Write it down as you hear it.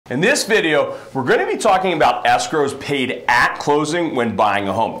In this video, we're going to be talking about escrows paid at closing when buying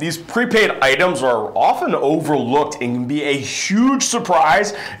a home. These prepaid items are often overlooked and can be a huge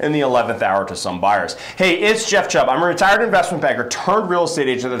surprise in the 11th hour to some buyers. Hey, it's Jeff Chubb. I'm a retired investment banker turned real estate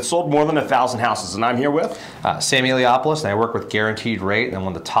agent that sold more than 1,000 houses, and I'm here with Sammy Eliopoulos, and I work with Guaranteed Rate, and I'm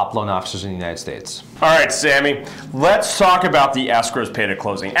one of the top loan officers in the United States. All right, Sammy, let's talk about the escrows paid at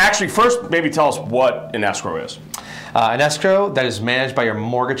closing. Actually, first, maybe tell us what an escrow is. An escrow that is managed by your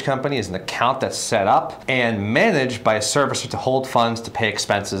mortgage company is an account that's set up and managed by a servicer to hold funds to pay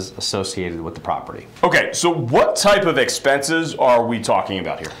expenses associated with the property. Okay, so what type of expenses are we talking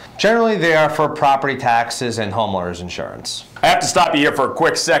about here? Generally, they are for property taxes and homeowners insurance. I have to stop you here for a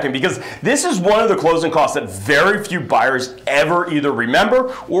quick second because this is one of the closing costs that very few buyers ever either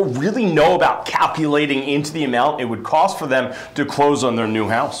remember or really know about calculating into the amount it would cost for them to close on their new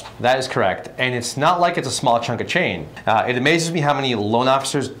house. That is correct, and it's not like it's a small chunk of change. It amazes me how many loan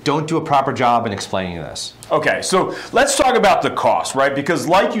officers don't do a proper job in explaining this. Okay, so let's talk about the cost, right? Because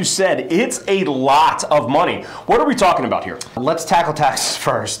like you said, it's a lot of money. What are we talking about here? Let's tackle taxes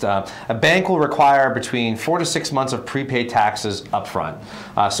first. A bank will require between 4 to 6 months of prepaid taxes up front.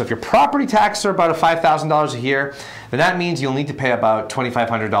 So if your property taxes are about $5,000 a year, then that means you'll need to pay about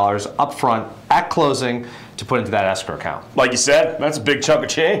 $2,500 up front at closing to put into that escrow account. Like you said, that's a big chunk of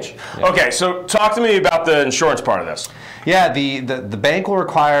change. Yeah. Okay, so talk to me about the insurance part of this. Yeah, the bank will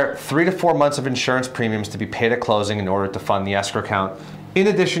require 3 to 4 months of insurance premiums to be paid at closing in order to fund the escrow account, in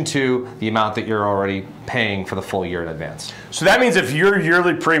addition to the amount that you're already paying for the full year in advance. So that means if your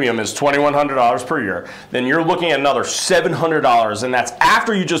yearly premium is $2,100 per year, then you're looking at another $700, and that's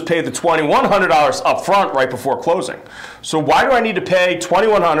after you just paid the $2,100 up front right before closing. So why do I need to pay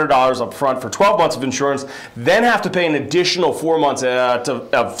 $2,100 up front for 12 months of insurance, then have to pay an additional 4 months of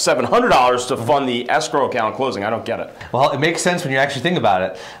 $700 to fund the escrow account closing? I don't get it. Well, it makes sense when you actually think about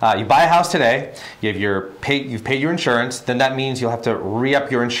it. You buy a house today, you've paid your insurance, then that means you'll have to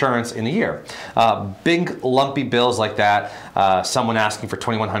re-up your insurance in a year. Big lumpy bills like that, someone asking for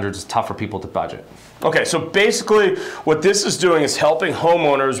 $2,100 is tough for people to budget. Okay, so basically what this is doing is helping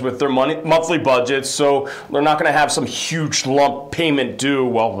homeowners with their monthly budgets, so they're not going to have some huge lump payment due,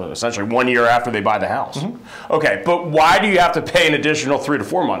 well, essentially 1 year after they buy the house. Mm-hmm. Okay, but why do you have to pay an additional 3 to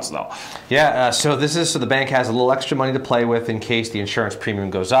 4 months though? Yeah, so the bank has a little extra money to play with in case the insurance premium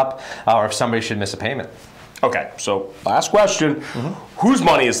goes up or if somebody should miss a payment. Okay, so last question. Whose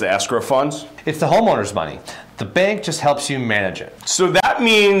money is the escrow funds? It's the homeowner's money. The bank just helps you manage it. So that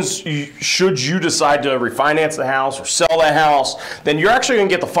means should you decide to refinance the house or sell the house, then you're actually going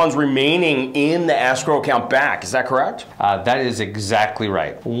to get the funds remaining in the escrow account back. Is that correct? That is exactly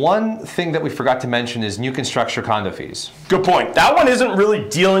right. One thing that we forgot to mention is new construction condo fees. Good point. That one isn't really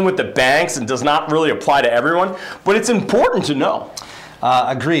dealing with the banks and does not really apply to everyone, but it's important to know.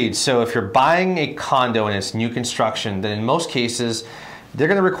 Agreed. So if you're buying a condo and it's new construction, then in most cases, they're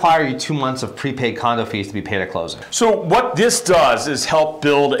going to require you 2 months of prepaid condo fees to be paid at closing. So what this does is help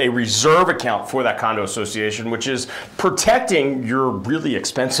build a reserve account for that condo association, which is protecting your really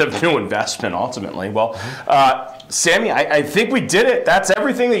expensive new investment ultimately. Well, Sammy, I think we did it. That's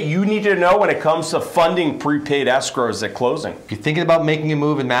everything that you need to know when it comes to funding prepaid escrows at closing. If you're thinking about making a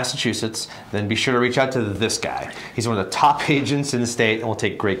move in Massachusetts, then be sure to reach out to this guy. He's one of the top agents in the state and will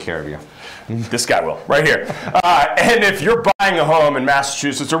take great care of you. This guy will, right here. And if you're buying a home in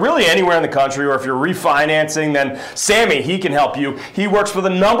Massachusetts or really anywhere in the country, or if you're refinancing, then Sammy, he can help you. He works for the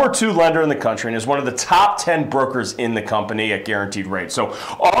 #2 lender in the country and is one of the top 10 brokers in the company at Guaranteed Rate. So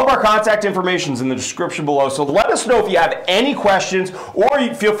all of our contact information is in the description below. So let us know if you have any questions, or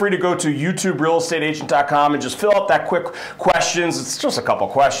you feel free to go to YouTubeRealEstateAgent.com and just fill out that quick questions. It's just a couple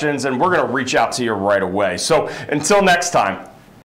questions, and we're going to reach out to you right away. So until next time,